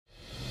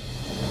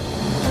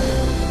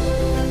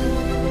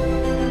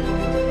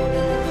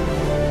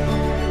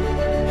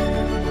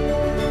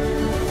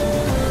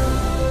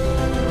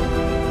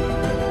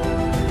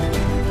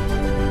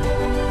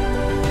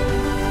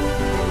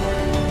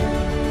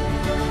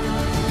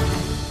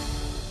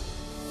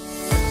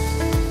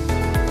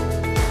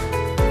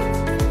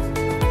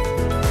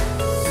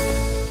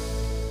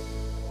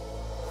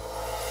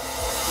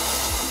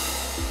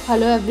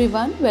Hello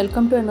everyone,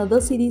 welcome to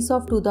another series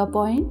of To The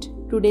Point.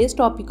 Today's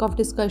topic of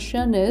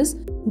discussion is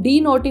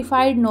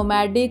Denotified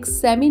nomadic,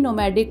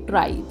 semi-nomadic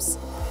tribes.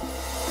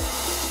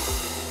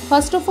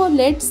 First of all,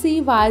 let's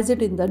see why is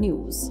it in the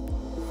news.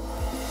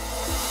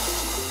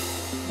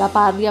 The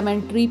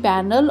Parliamentary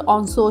Panel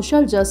on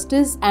Social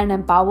Justice and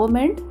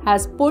Empowerment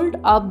has pulled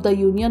up the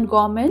Union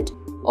government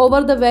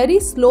over the very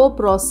slow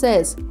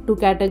process to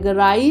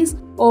categorize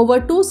over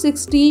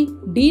 260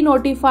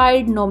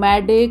 denotified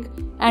nomadic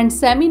and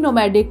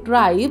semi-nomadic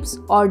tribes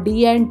or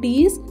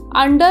DNTs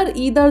under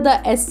either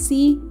the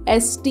SC,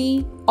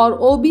 ST or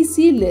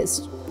OBC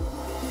list.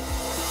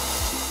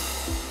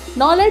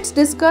 Now let's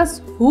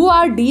discuss who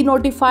are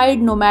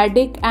denotified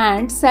nomadic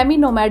and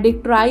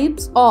semi-nomadic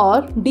tribes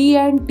or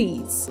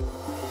DNTs.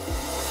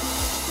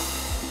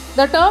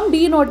 The term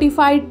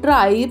denotified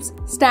tribes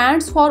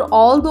stands for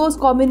all those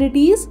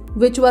communities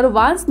which were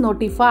once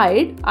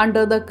notified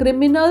under the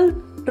Criminal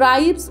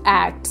Tribes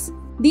Acts.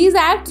 These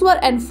acts were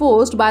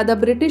enforced by the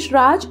British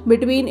Raj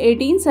between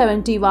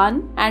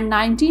 1871 and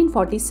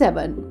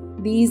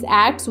 1947. These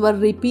acts were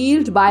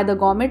repealed by the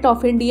Government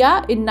of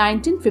India in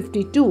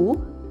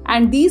 1952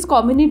 and these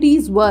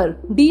communities were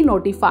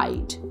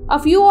denotified. A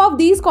few of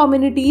these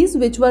communities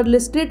which were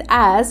listed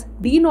as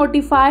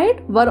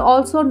denotified were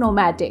also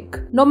nomadic.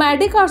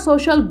 Nomadic are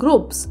social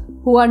groups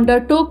who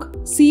undertook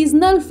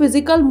seasonal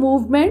physical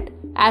movement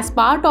as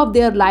part of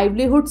their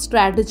livelihood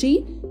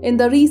strategy in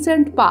the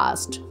recent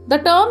past. The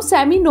term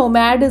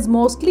semi-nomad is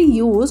mostly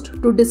used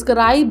to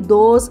describe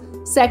those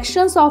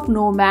sections of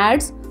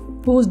nomads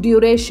whose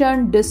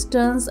duration,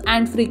 distance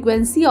and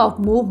frequency of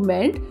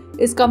movement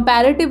is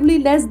comparatively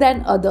less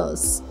than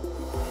others.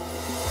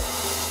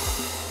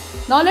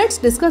 Now let's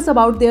discuss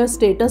about their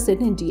status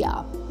in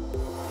India.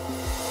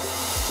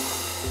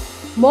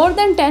 More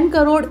than 10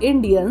 crore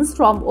Indians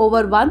from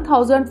over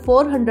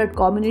 1,400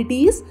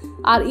 communities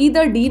are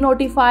either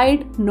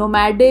denotified,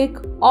 nomadic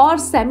or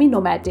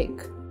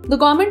semi-nomadic. The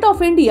Government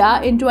of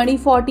India in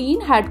 2014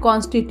 had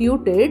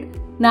constituted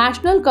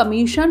National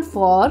Commission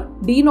for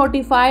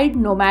Denotified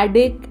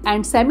Nomadic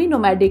and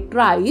Semi-Nomadic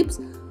Tribes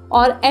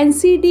or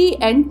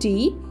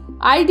NCDNT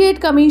Ideate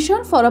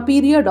Commission for a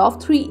period of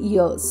 3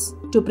 years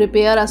to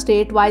prepare a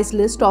state-wise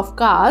list of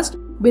castes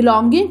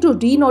belonging to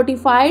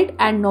denotified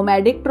and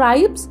nomadic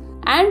tribes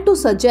and to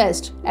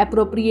suggest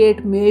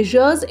appropriate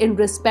measures in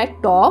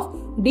respect of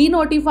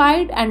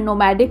denotified and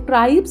nomadic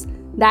tribes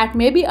that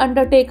may be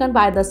undertaken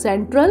by the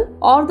central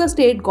or the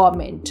state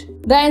government.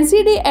 The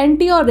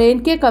NCDNT or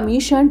NK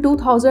Commission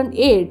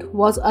 2008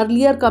 was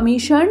earlier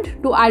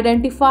commissioned to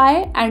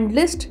identify and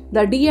list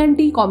the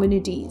DNT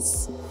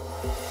communities.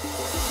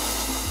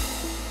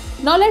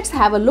 Now let's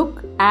have a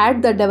look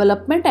at the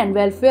Development and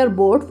Welfare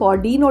Board for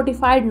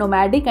Denotified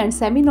Nomadic and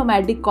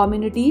Semi-Nomadic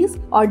Communities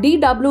or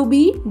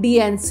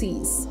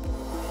DWB-DNCs.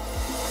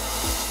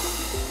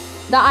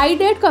 The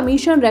Ideate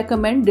Commission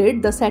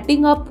recommended the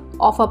setting up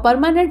of a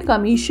permanent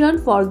commission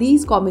for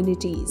these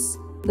communities.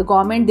 The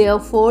government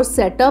therefore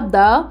set up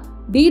the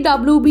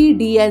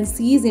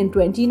DWB-DNCs in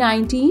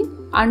 2019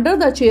 under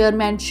the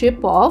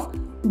chairmanship of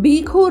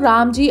Bhikhu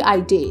Ramji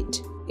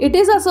Ideate. It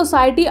is a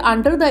society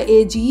under the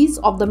aegis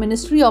of the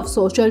Ministry of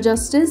Social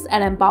Justice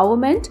and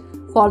Empowerment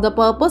for the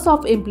purpose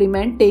of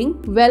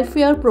implementing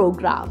welfare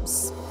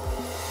programs.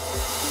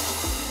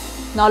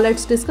 Now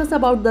let's discuss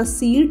about the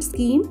SEED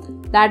scheme,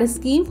 that is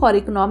Scheme for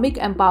Economic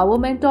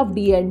Empowerment of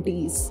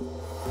DNTs.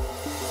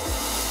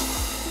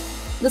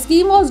 The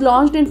scheme was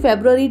launched in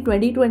February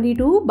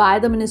 2022 by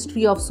the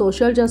Ministry of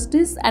Social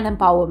Justice and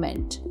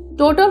Empowerment.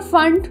 Total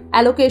fund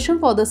allocation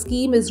for the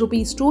scheme is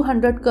Rs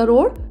 200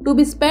 crore to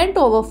be spent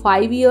over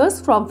 5 years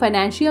from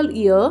financial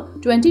year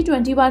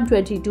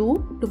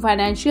 2021-22 to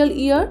financial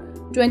year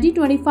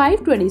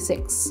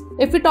 2025-26.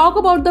 If we talk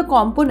about the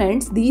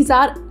components, these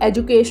are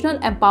educational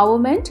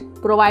empowerment,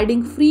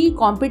 providing free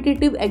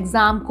competitive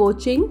exam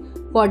coaching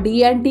for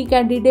DNT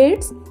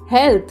candidates,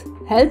 health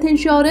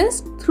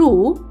insurance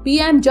through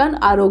PM Jan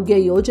Arogya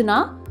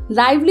Yojana,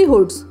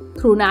 livelihoods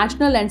through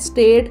national and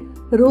state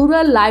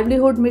rural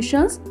livelihood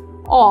missions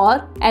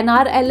or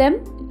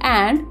NRLM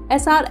and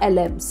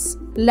SRLMs,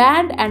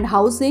 land and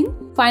housing,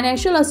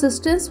 financial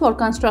assistance for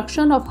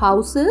construction of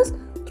houses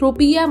through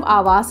PM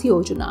Awas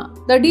Yojana.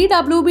 The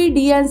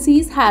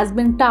DWB-DNCs has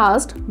been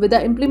tasked with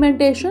the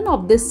implementation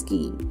of this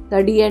scheme. The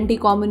DNT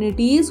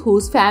communities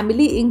whose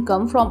family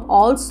income from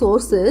all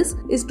sources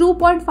is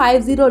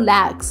 2.50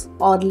 lakhs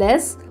or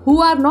less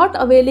who are not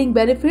availing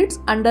benefits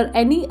under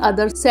any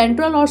other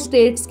central or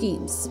state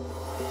schemes.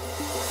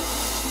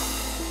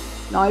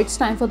 Now it's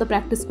time for the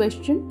practice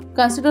question.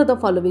 Consider the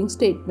following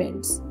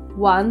statements.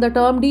 1. The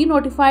term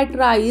denotified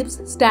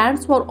tribes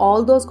stands for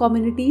all those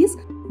communities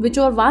which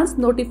were once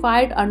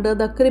notified under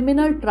the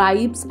Criminal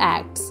Tribes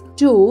Acts.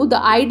 2. The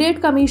Ideate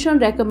Commission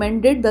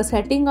recommended the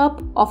setting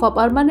up of a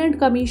permanent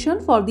commission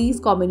for these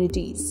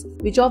communities.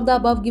 Which of the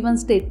above given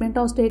statement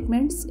or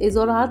statements is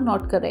or are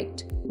not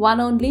correct? 1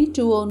 only,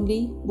 2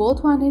 only,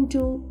 both 1 and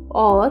 2,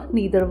 or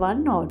neither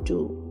 1 nor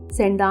 2?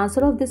 Send the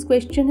answer of this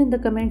question in the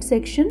comment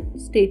section.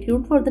 Stay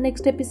tuned for the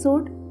next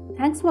episode.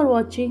 Thanks for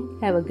watching.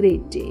 Have a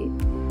great day.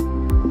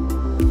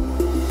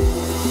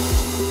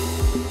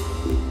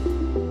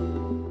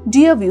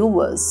 Dear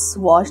viewers,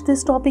 watch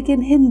this topic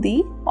in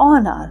Hindi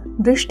on our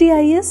Drishti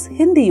IAS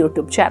Hindi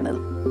YouTube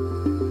channel.